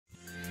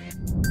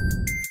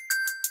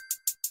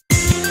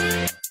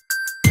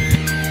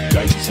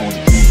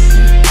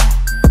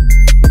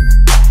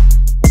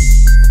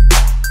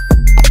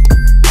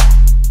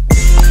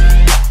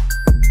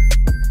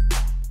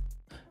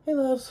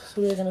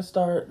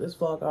start this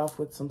vlog off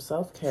with some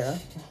self-care.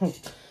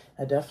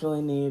 I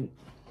definitely need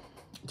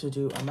to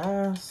do a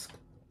mask,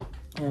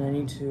 and I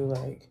need to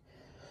like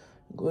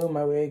glue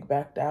my wig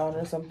back down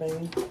or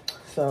something.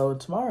 So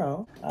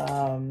tomorrow,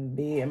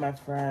 me and my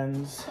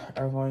friends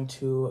are going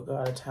to go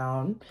out of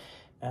town,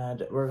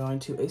 and we're going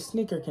to a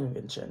sneaker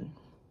convention.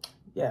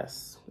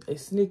 Yes, a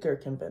sneaker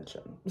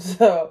convention.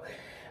 So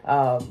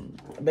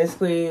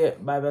basically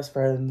my best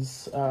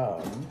friend's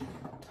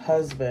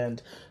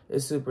husband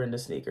is super into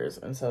sneakers,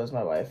 and so is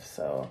my wife.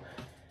 So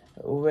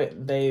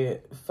they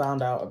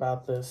found out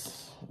about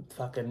this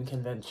fucking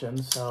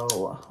convention,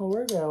 so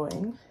we're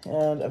going.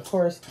 And of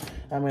course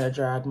I'm gonna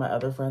drag my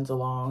other friends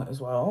along as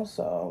well.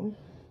 So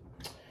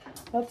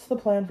that's the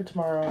plan for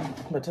tomorrow.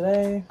 But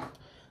today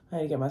I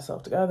need to get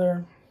myself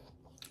together,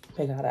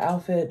 pick out an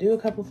outfit, do a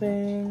couple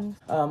things.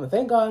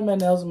 Thank God my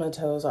nails and my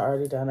toes are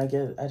already done. I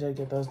did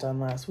get those done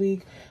last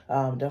week.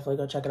 Definitely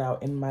go check it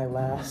out in my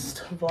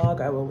last vlog.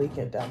 I will link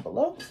it down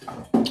below.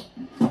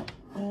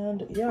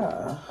 And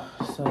yeah,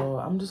 so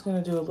I'm just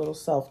gonna do a little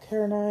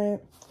self-care night.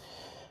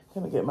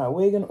 Gonna get my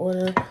wig in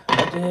order.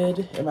 I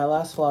did in my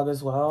last vlog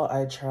as well.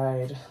 I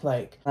tried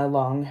like my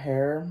long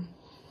hair,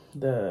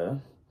 the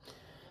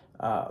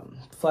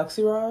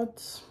flexi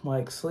rods,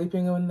 like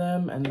sleeping in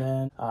them, and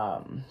then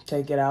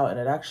take it out, and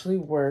it actually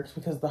worked,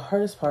 because the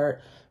hardest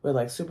part with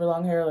like super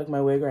long hair, like my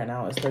wig right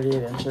now is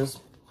 38 inches,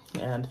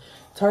 and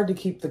it's hard to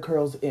keep the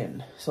curls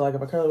in. So like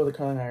if I curl it with a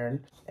curling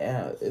iron,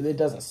 it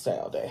doesn't stay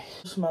all day.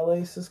 Just my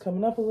lace is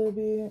coming up a little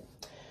bit,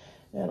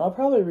 and I'll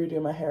probably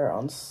redo my hair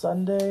on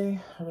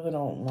Sunday. I really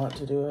don't want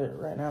to do it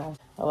right now.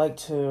 I wait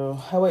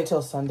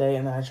till Sunday,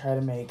 and then I try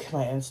to make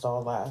my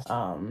install last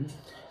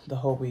the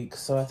whole week.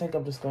 So I think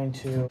I'm just going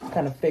to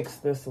kind of fix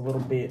this a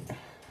little bit,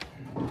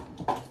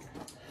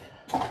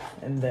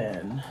 and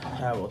then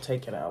I will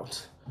take it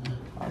out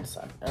on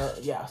Sunday.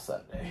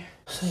 Sunday.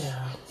 So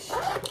yeah,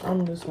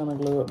 I'm just gonna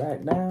glue it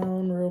back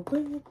down real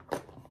quick.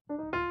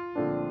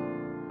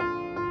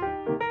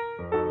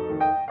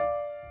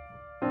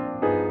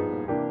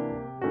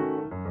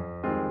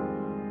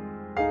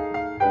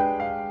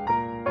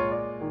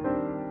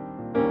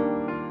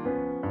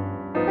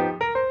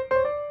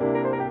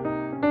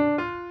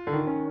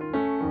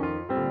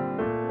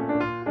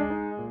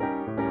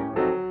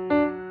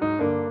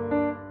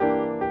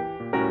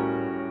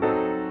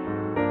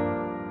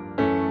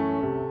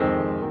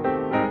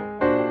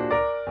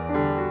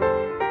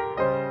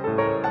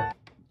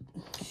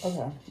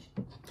 Okay,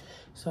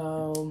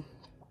 so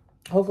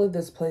hopefully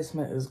this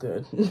placement is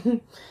good.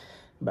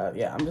 But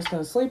yeah, I'm just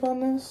gonna sleep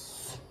on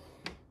this,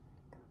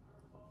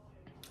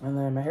 and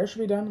then my hair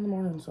should be done in the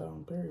morning,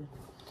 so period.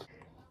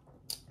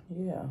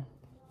 Yeah,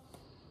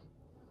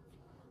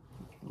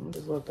 I'm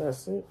just let that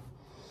sit.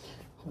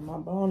 Put my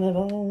bonnet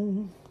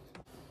on.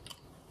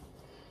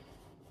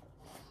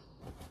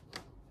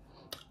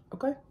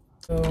 Okay,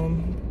 so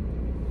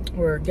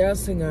we're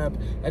gassing up.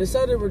 I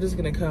decided we're just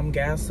gonna come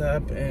gas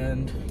up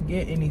and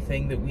get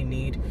anything that we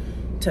need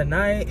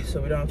tonight, so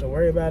we don't have to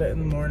worry about it in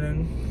the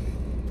morning.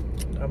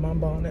 Got my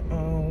bonnet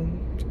on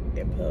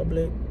in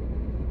public,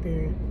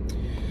 period.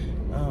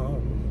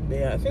 But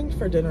yeah, I think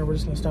for dinner we're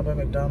just gonna stop at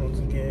McDonald's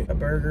and get a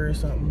burger or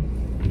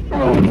something.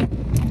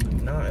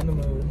 Not in the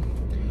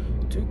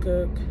mood to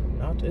cook,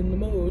 not in the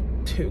mood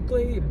to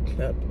clean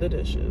up the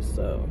dishes,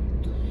 so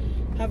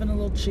having a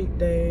little cheat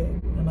day.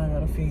 And I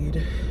gotta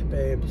feed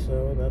Babe,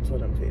 so that's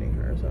what I'm feeding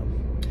her. So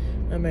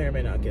I may or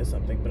may not get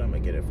something, but I'm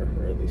gonna get it for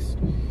her at least.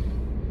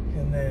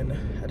 And then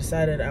I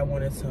decided I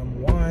wanted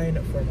some wine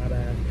for my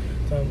bath,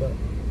 so I'm gonna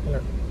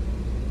You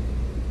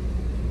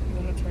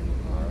wanna turn the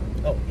car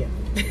on? Oh yeah.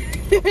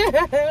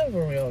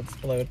 Before we all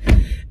explode.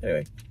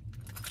 Anyway,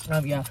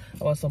 yeah,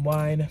 I want some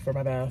wine for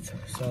my bath,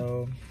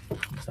 so I'm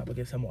gonna stop and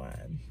get some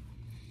wine.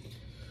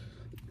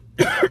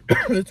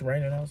 It's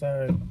raining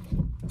outside.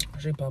 I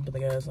should pump the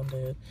gas. I'm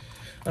dead.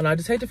 And I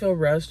just hate to feel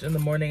rushed in the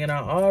morning, and I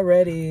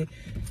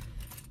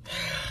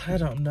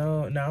don't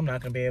know. No, I'm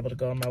not gonna be able to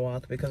go on my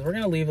walk because we're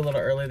gonna leave a little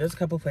early. There's a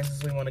couple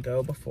places we want to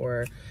go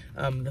before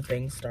the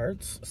thing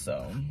starts.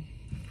 So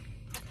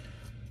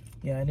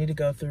yeah, I need to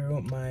go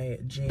through my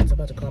jeans. I'm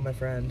about to call my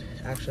friend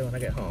actually when I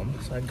get home,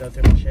 so I can go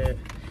through my shit.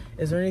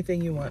 Is there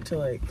anything you want to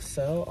like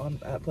sell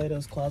at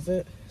Plato's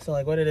Closet? So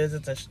like what it is,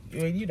 it's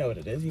you know what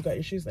it is. You got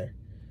your shoes there.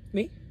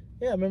 Me?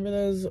 Yeah, remember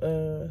those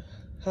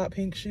hot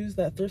pink shoes,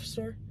 that thrift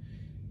store?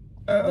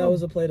 That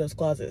was a Plato's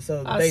Closet.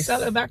 So I'll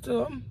sell it back to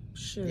them.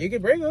 Shit. You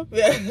can bring them.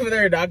 Yeah,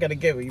 they're not gonna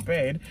get what you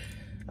paid.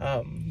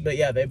 But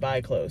yeah, they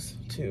buy clothes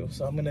too.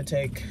 So I'm gonna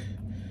take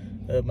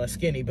my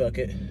skinny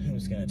bucket. I'm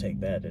just gonna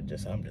take that and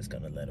I'm just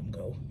gonna let them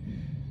go.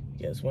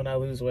 Yes, when I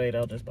lose weight,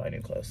 I'll just buy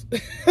new clothes.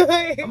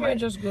 I might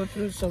just go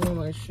through some of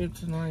my shit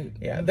tonight.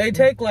 Yeah, they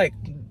take like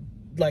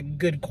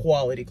good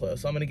quality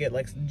clothes. So I'm gonna get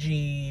like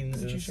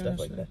jeans and stuff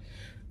like that.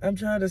 I'm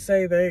trying to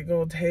say they ain't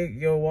gonna take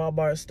your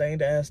Walmart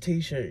stained ass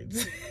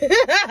t-shirts.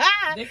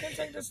 They can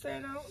take the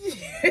stain out.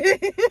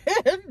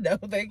 No,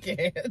 they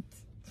can't.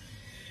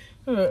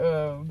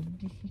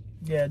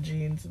 Yeah,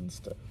 jeans and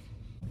stuff.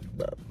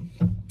 But,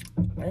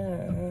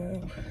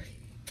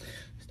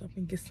 stop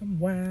and get some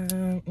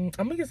wine. I'm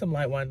gonna get some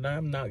light wine tonight.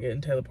 I'm not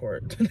getting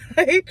teleport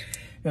tonight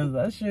because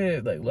that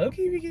shit, like,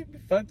 low-key be getting me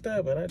fucked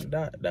up, but I do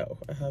not know.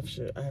 I have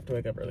to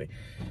wake up early.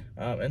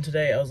 And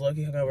today I was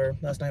low-key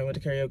hungover. Last night I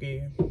went to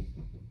karaoke.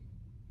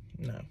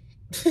 No.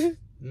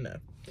 No.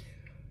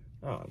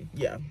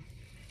 Yeah.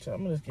 So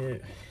I'm gonna just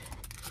get,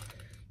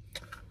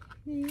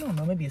 I don't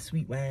know, maybe a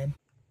sweet wine.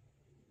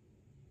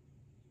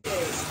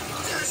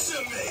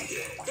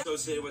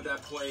 Associated with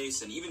that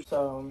place, and even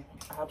So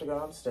I have to go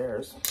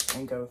downstairs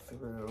and go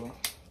through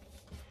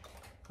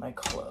my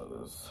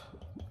clothes.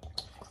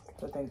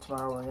 I think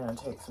tomorrow we're gonna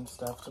take some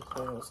stuff to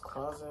Plato's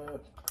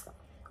closet.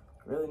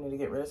 Really need to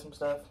get rid of some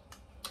stuff,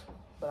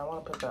 but I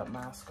want to put that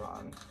mask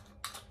on,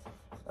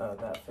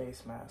 that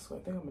face mask. So I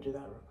think I'm gonna do that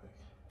real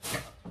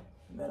quick,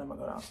 and then I'm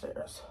gonna go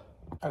downstairs.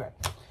 Okay,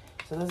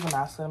 so this is the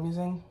mask that I'm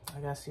using. I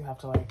guess you have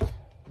to like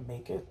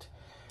make it,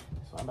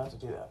 so I'm about to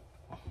do that.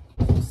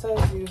 It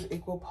says use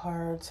equal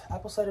parts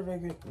apple cider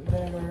vinegar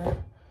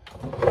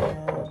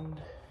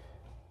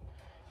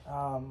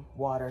and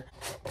water.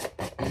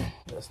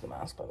 That's the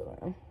mask, by the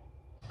way.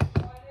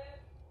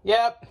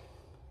 Yep.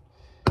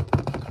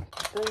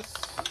 This.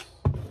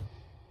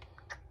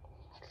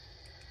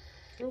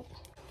 Oop.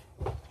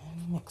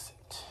 And mix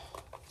it.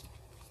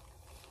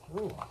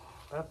 Ooh,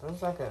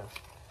 that's like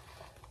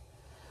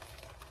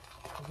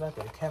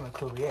a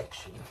chemical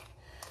reaction.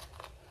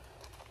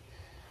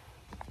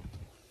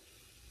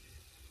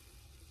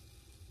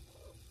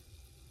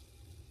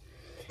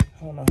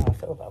 I don't know how I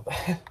feel about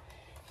that.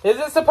 Is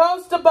it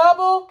supposed to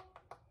bubble?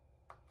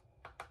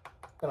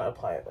 I'm gonna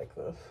apply it like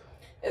this.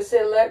 It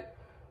said let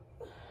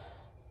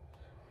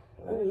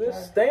Ooh,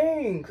 this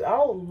stinks. I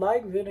don't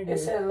like vinegar. It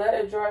said let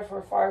it dry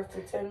for 5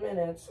 to 10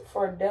 minutes.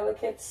 For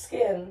delicate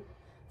skin,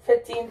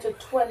 15 to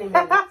 20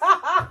 minutes.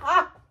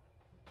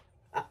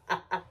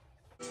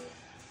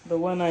 The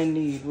one I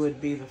need would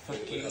be the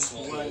fucking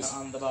one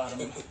on the bottom.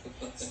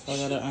 I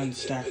gotta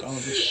unstack all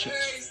this shit.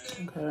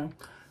 Okay.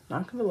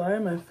 Not gonna lie,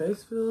 my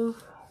face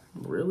feels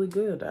really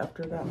good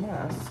after that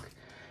mask.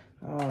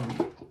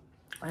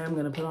 I am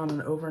gonna put on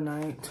an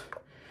overnight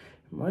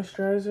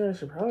moisturizer. I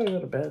should probably go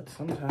to bed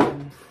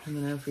sometime in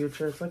the near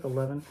future. It's like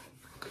 11,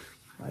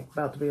 like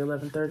about to be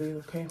 11:30.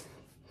 Okay.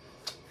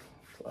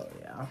 So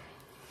yeah,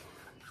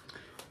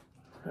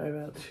 probably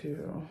about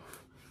to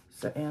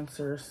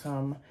answer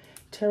some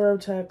tarot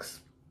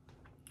texts.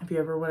 If you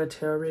ever want a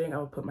tarot reading,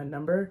 I'll put my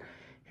number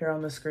here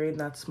on the screen.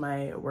 That's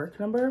my work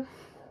number.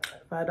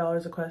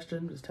 $5 a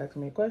question. Just text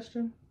me a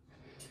question.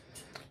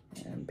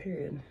 And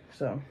period.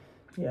 So,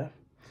 yeah.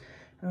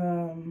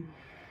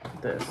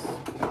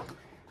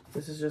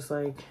 This is just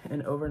like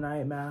an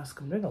overnight mask.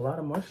 I'm doing a lot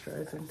of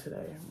moisturizing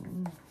today.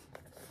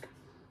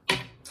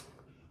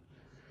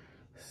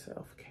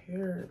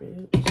 Self-care,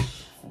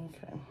 bitch.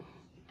 Okay.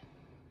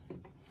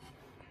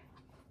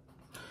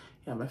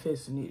 Yeah, my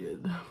face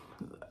needed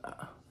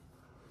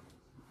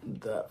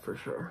that for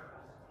sure.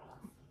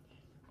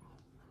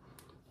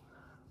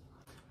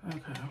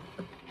 Okay.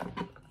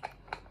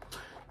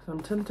 So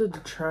I'm tempted to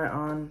try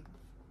on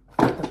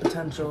the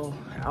potential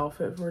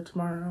outfit for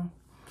tomorrow,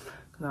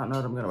 because I don't know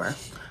what I'm gonna wear.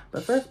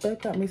 But first,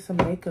 Babe got me some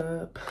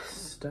makeup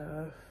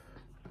stuff.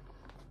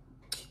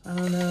 I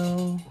don't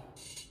know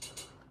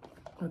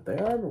what they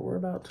are, but we're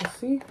about to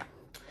see.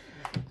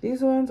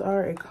 These ones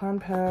are a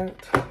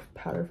compact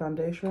powder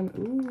foundation.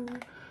 Ooh.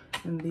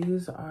 And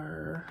these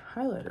are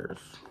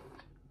highlighters.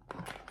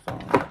 So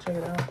let's check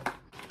it out.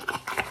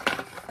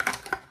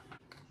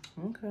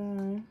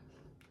 Okay.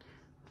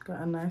 Got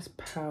a nice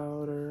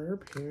powder,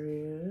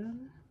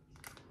 period.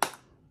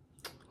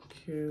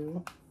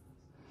 Cute.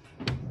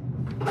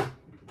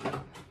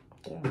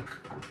 Yeah.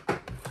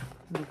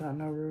 We got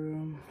no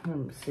room. Let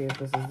me see if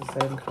this is the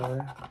same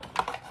color.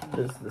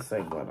 This is the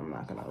same one. I'm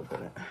not gonna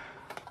open it.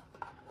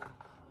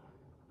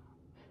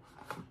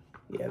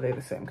 Yeah, they're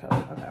the same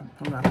color. Okay,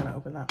 I'm not gonna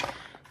open that.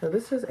 So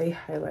this is a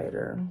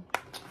highlighter.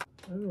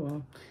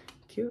 Ooh,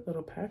 cute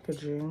little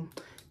packaging.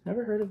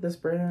 Never heard of this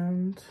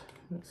brand.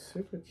 It's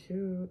super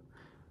cute.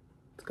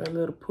 It's got a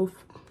little poof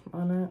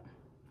on it.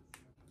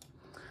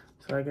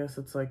 So I guess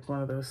it's like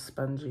one of those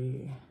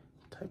spongy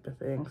type of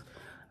things.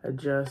 I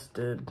just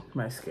did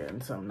my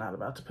skin, so I'm not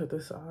about to put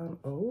this on.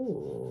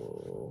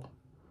 Oh.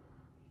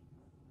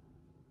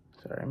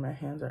 Sorry, my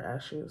hands are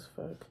ashy as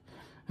fuck.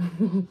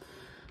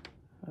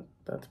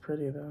 That's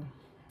pretty though.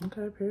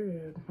 Okay,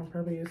 period. I'll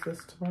probably use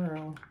this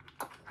tomorrow.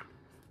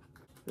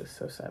 This is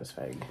so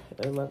satisfying.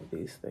 I love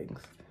these things.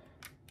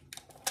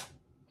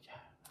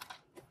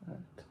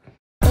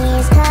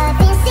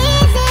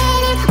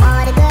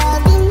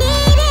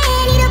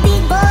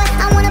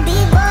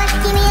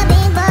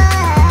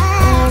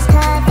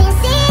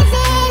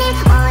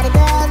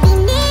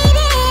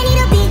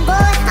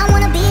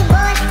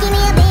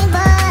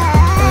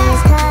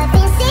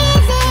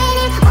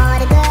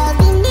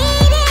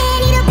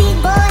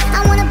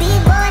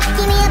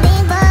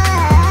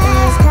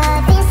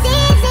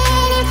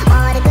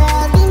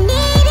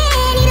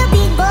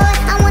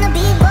 I want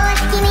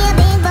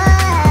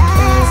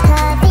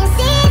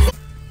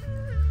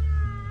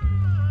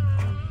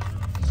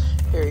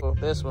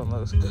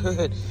looks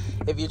good.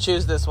 If you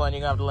choose this one,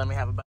 you're gonna have to let me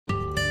have a bite.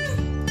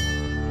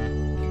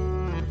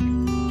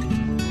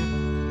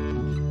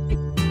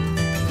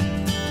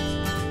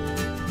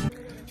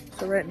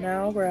 So right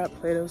now we're at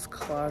Plato's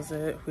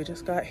Closet. We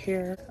just got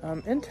here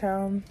in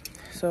town.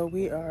 So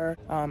we are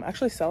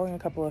actually selling a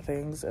couple of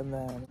things and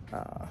then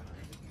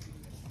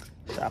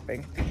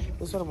shopping.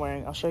 This is what I'm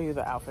wearing. I'll show you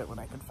the outfit when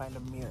I can find a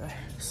mirror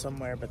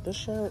somewhere. But this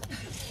shirt,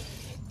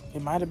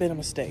 it might have been a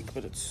mistake,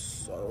 but it's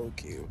so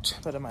cute.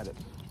 But I'm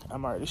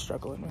already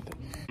struggling with it.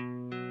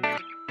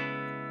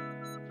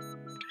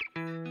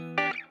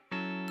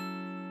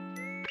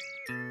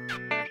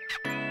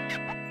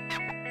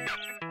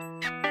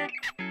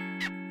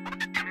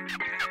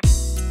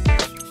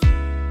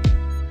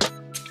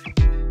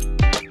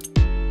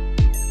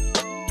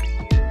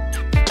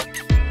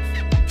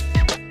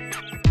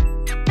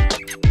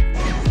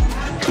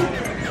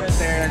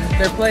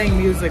 They're playing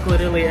music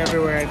literally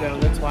everywhere I go.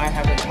 That's why I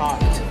haven't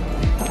talked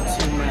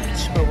too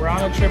much. But we're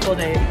on a triple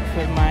date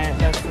with my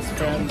bestest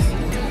friends.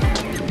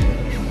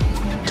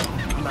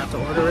 I'm about to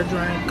order a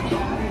drink.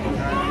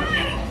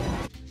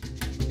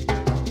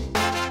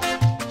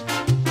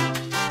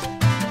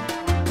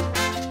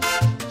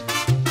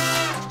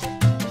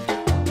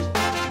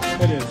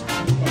 It is.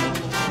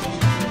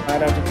 I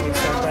don't have to be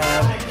so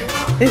bad.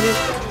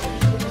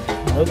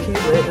 Low-key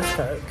lit as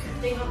fuck.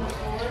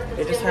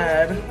 They just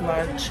had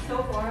lunch.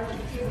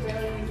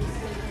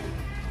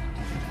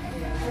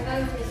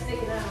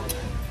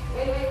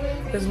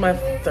 This is my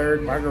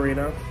third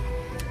margarita.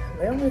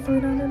 They only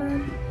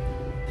 $3.99.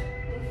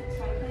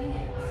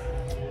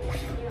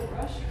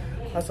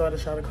 I also had a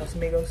shot of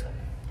Casamigos.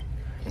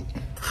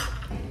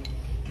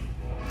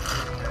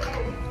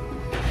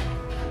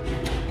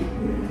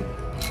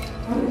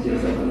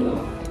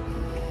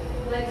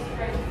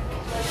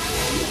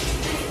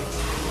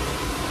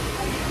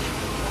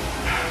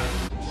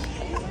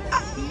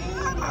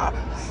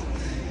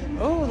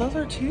 Oh, those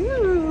are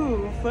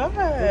too fun.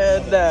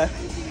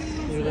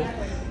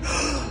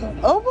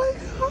 Oh my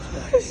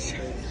gosh.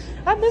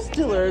 I miss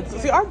Dillard's.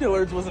 See, our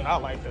Dillard's wasn't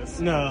out like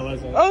this. No,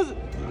 it wasn't.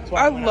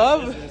 I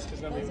love.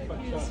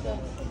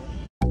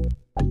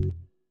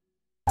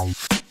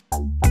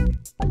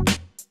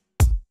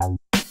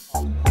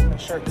 My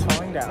shirt's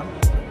falling down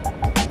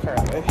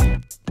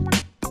currently.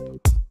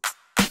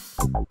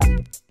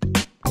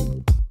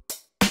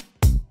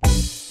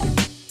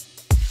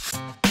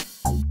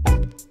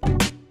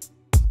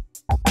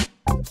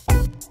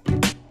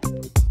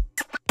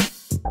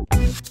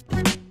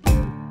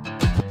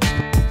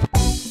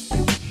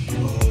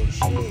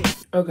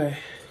 Okay,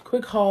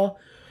 quick haul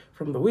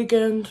from the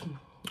weekend.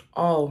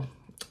 Oh,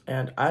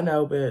 and I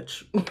know,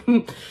 bitch.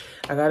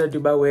 I gotta do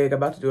my wig. I'm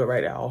about to do it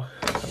right now.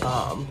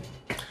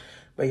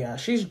 But yeah,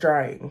 she's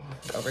drying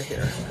over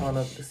here. I don't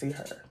know if you can see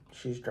her.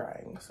 She's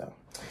drying, so.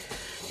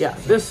 Yeah,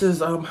 this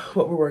is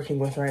what we're working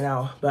with right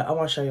now. But I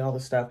want to show you all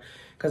this stuff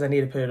because I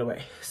need to put it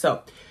away.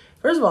 So,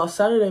 first of all,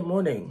 Saturday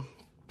morning,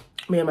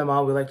 me and my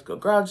mom, we like to go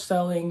garage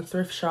selling,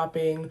 thrift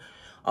shopping,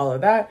 all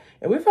of that.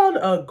 And we found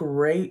a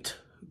great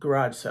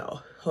garage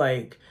sale.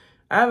 Like,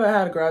 I haven't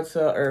had a garage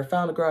sale or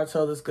found a garage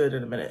sale this good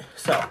in a minute.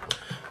 So,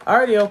 I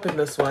already opened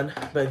this one,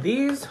 but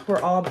these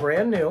were all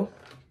brand new.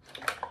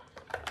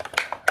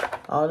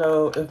 I don't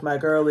know if my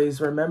girlies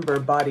remember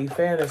Body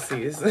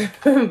Fantasies,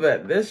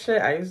 but this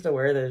shit, I used to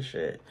wear this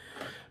shit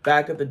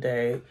back in the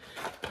day.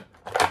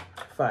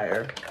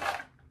 Fire.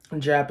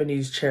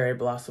 Japanese cherry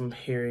blossom,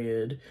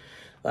 period.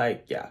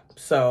 Like, yeah.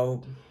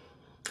 So,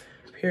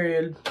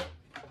 period.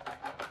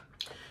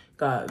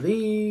 Got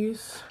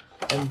these.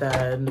 And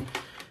then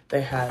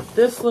they had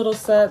this little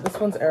set. This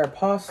one's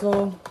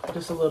Aeropostale.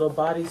 Just a little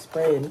body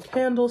spray and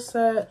candle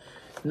set.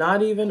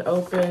 Not even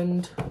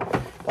opened.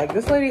 Like,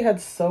 this lady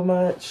had so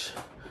much,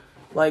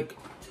 like,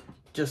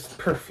 just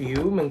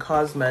perfume and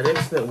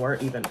cosmetics that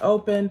weren't even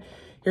open.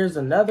 Here's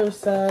another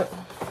set.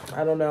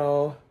 I don't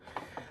know.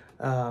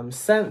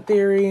 Scent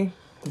Theory.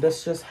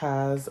 This just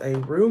has a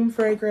room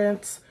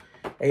fragrance,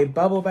 a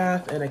bubble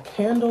bath, and a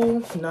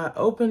candle. Not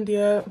opened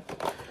yet.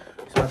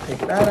 So I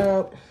picked that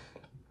up.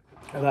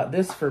 I got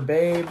this for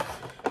Babe.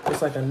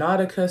 It's like a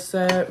Nautica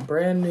set,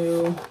 brand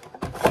new.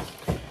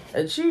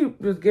 And she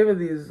was giving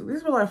these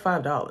were like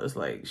 $5.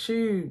 Like,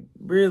 she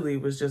really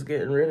was just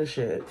getting rid of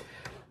shit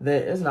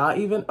that is not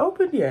even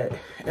opened yet.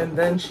 And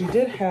then she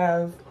did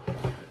have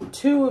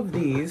 2 of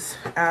these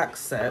Axe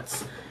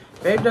sets.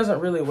 Babe doesn't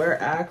really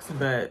wear Axe,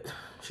 but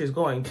she's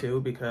going to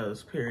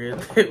because, period,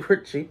 they were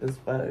cheap as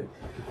fuck.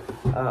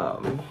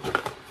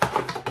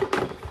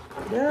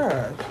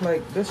 Yeah,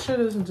 like, this shit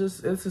isn't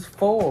just, it's just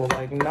full.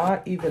 Like,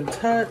 not even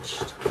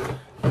touched,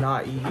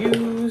 not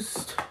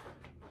used.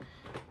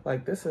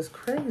 Like, this is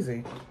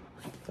crazy.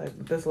 Like,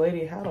 this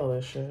lady had all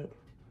this shit.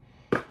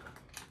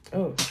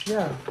 Oh,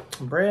 yeah,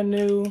 brand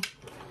new.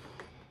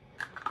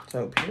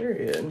 So,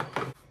 period.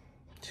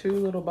 2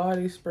 little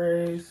body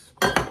sprays.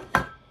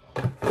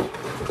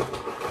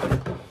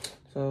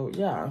 So,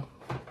 yeah.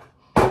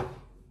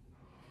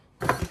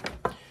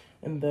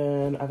 And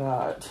then I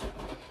got,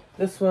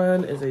 this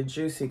one is a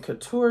Juicy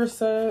Couture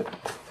set.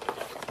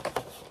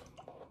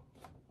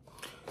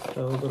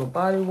 So a little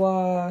body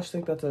wash. I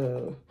think that's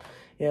a,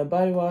 yeah,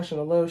 body wash and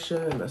a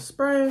lotion and a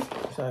spray.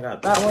 So I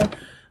got that one.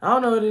 I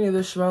don't know what any of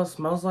this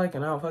smells like,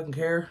 and I don't fucking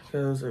care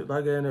because,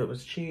 again, it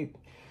was cheap.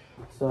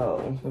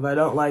 So if I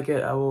don't like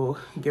it, I will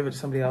give it to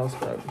somebody else.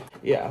 But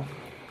yeah,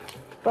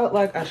 felt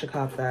like I should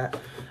cop that.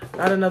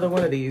 Not another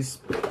one of these.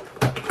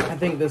 I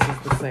think this is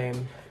the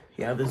same.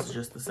 Yeah, this is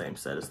just the same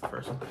set as the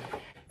first one.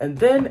 And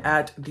then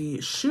at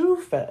the Shoe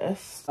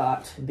Fest,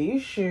 got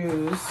these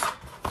shoes.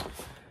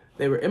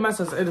 They were in my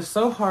size. It is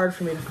so hard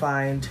for me to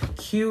find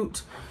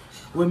cute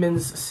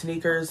women's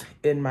sneakers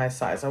in my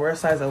size. I wear a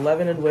size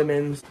 11 in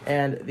women's,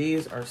 and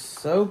these are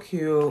so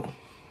cute.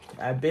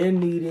 I've been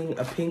needing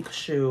a pink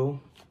shoe.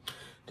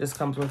 Just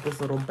comes with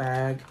this little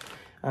bag.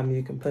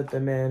 You can put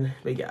them in.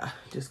 But yeah,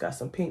 just got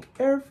some pink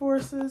Air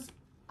Forces.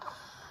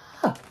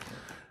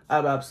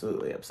 I'm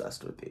absolutely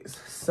obsessed with these.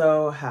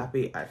 So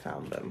happy I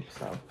found them.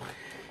 So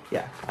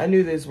yeah, I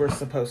knew these were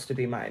supposed to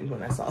be mine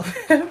when I saw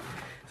them.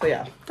 So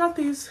yeah, got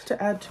these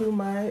to add to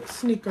my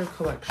sneaker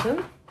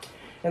collection.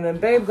 And then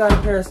Babe got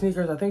a pair of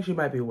sneakers. I think she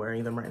might be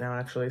wearing them right now,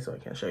 actually, so I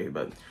can't show you.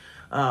 But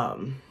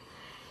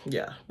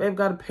yeah, Babe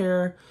got a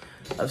pair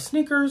of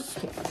sneakers.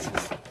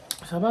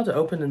 So I'm about to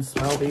open and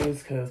smell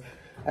these because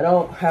I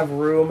don't have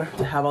room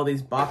to have all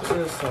these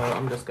boxes. So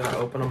I'm just going to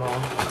open them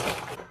all.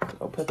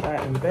 I'll put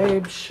that in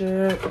Babe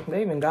shit.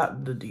 They even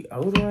got the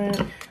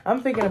deodorant.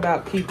 I'm thinking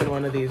about keeping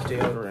one of these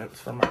deodorants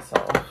for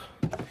myself.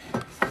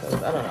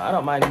 Because I don't know, I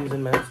don't mind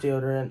using men's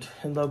deodorant.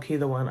 And low key,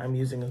 the one I'm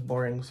using is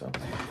boring. So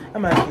I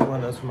might keep one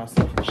of those for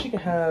myself. She can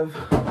have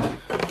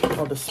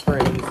all the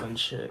sprays and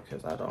shit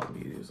because I don't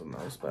be using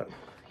those. But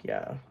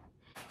yeah.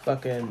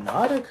 Fucking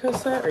Nautica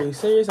set? Are you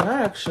serious? And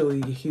I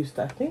actually used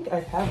to, I think I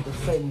have the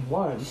same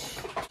one.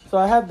 So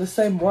I had the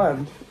same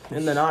one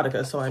in the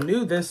Nautica. So I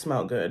knew this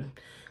smelled good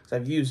because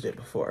I've used it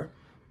before.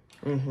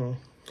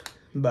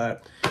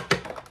 But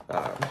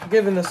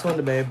giving this one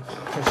to Babe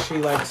because she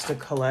likes to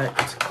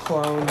collect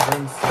clones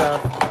and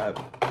stuff.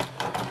 But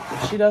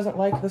if she doesn't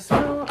like the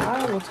smell,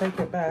 I will take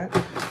it back.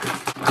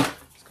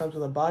 This comes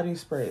with a body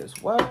spray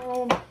as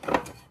well.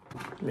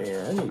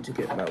 Man, I need to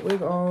get my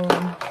wig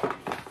on.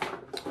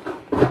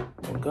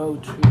 Go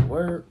to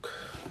work.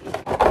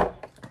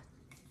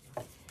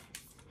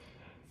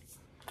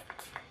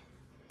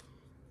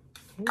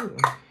 Ooh,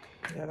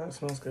 yeah, that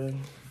smells good.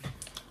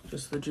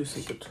 Just the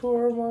Juicy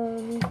Couture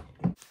one.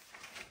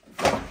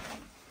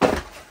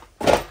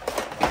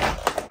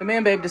 Me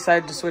and Babe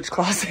decided to switch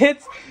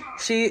closets.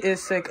 She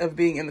is sick of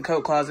being in the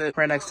coat closet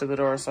right next to the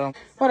door, so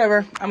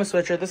whatever. I'm a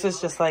switcher. This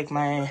is just like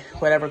my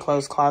whatever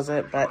clothes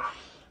closet, but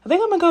I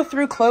think I'm gonna go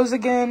through clothes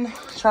again,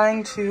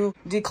 trying to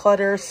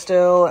declutter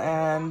still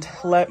and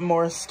let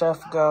more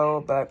stuff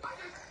go, but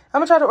I'm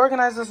gonna try to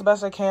organize this the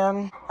best I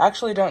can. I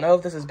actually don't know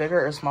if this is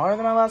bigger or smaller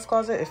than my last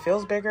closet. It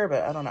feels bigger,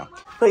 but I don't know.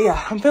 But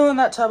yeah, I'm filling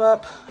that tub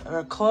up.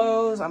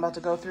 Clothes, I'm about to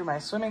go through my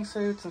swimming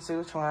suits and see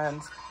which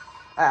ones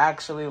I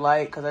actually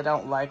like, because I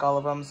don't like all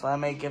of them, so I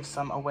may give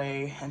some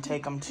away and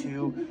take them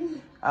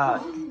to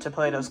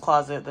Plato's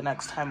closet the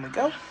next time we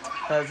go,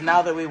 because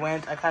now that we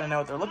went, I kind of know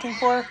what they're looking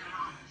for.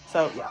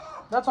 So yeah.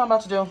 That's what I'm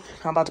about to do.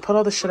 I'm about to put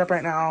all this shit up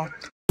right now.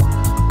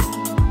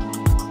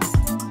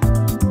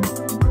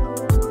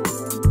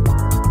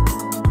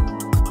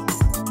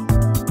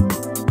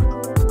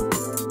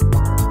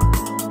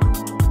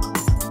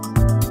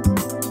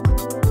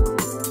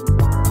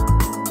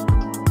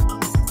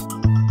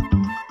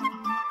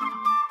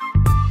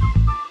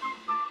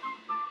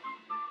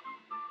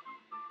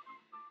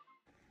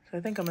 So I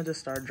think I'm gonna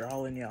just start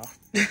drawing, y'all.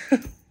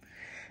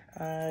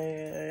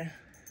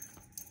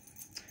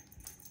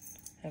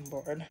 I'm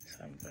bored,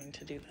 so I'm going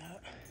to do that.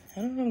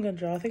 I don't know what I'm gonna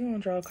draw. I think I'm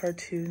gonna draw a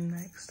cartoon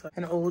next.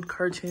 An old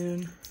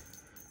cartoon.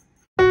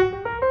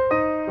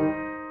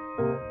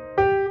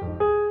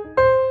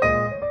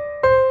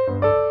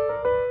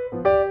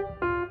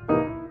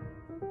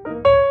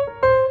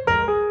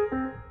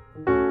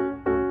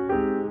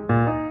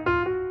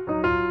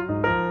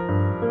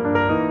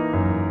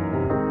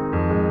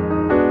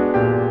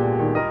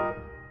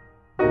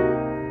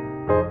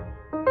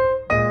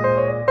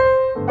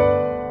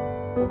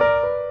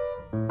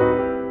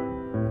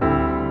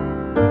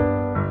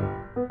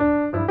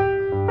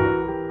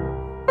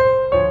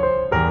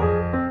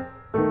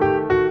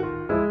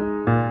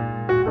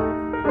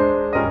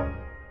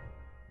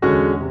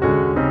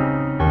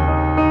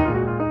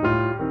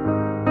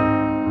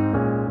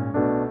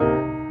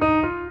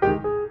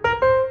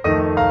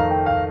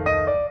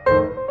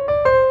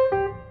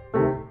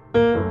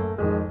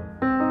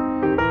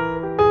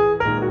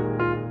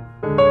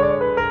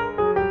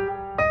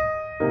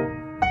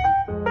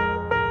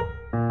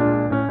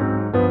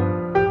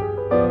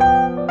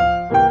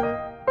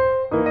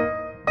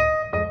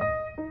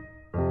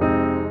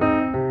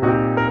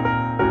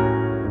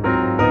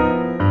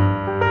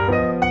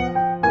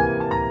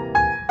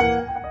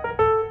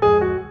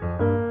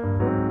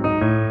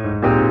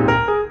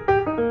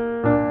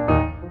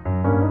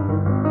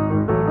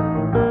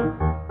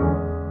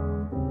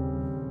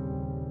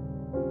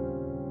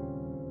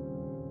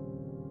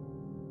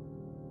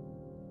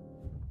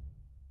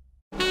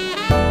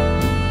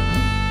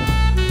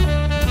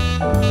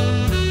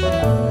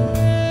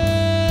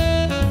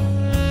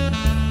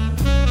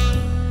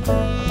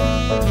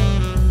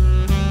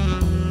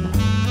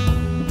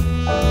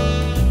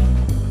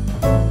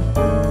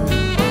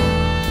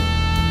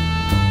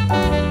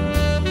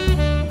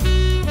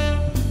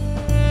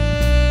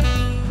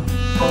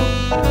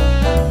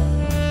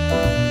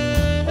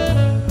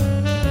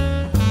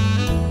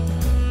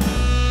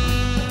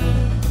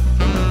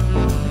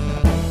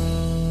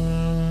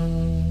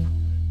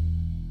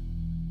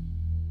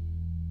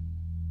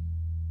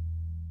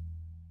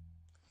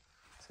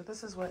 So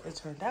this is what it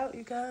turned out,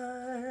 you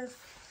guys.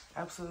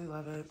 Absolutely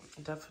love it.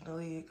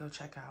 Definitely go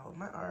check out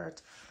my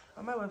art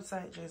on my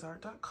website,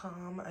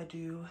 jaisart.com. I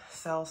do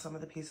sell some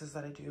of the pieces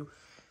that I do.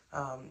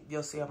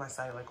 You'll see on my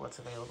site like what's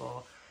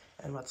available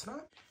and what's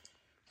not.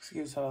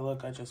 Excuse how I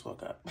look, I just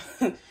woke up.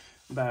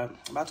 But I'm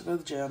about to go to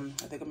the gym.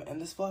 I think I'm gonna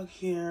end this vlog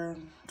here.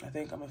 I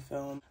think I'm gonna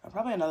film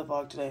probably another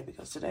vlog today,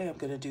 because today I'm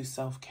gonna do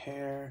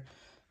self-care.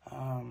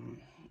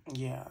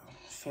 Yeah,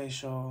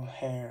 facial,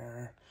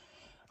 hair,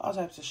 all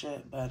types of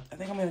shit. But I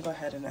think I'm gonna go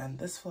ahead and end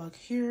this vlog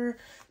here.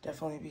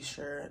 Definitely be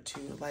sure to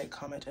like,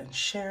 comment, and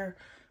share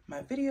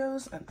my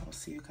videos, and I will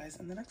see you guys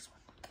in the next one.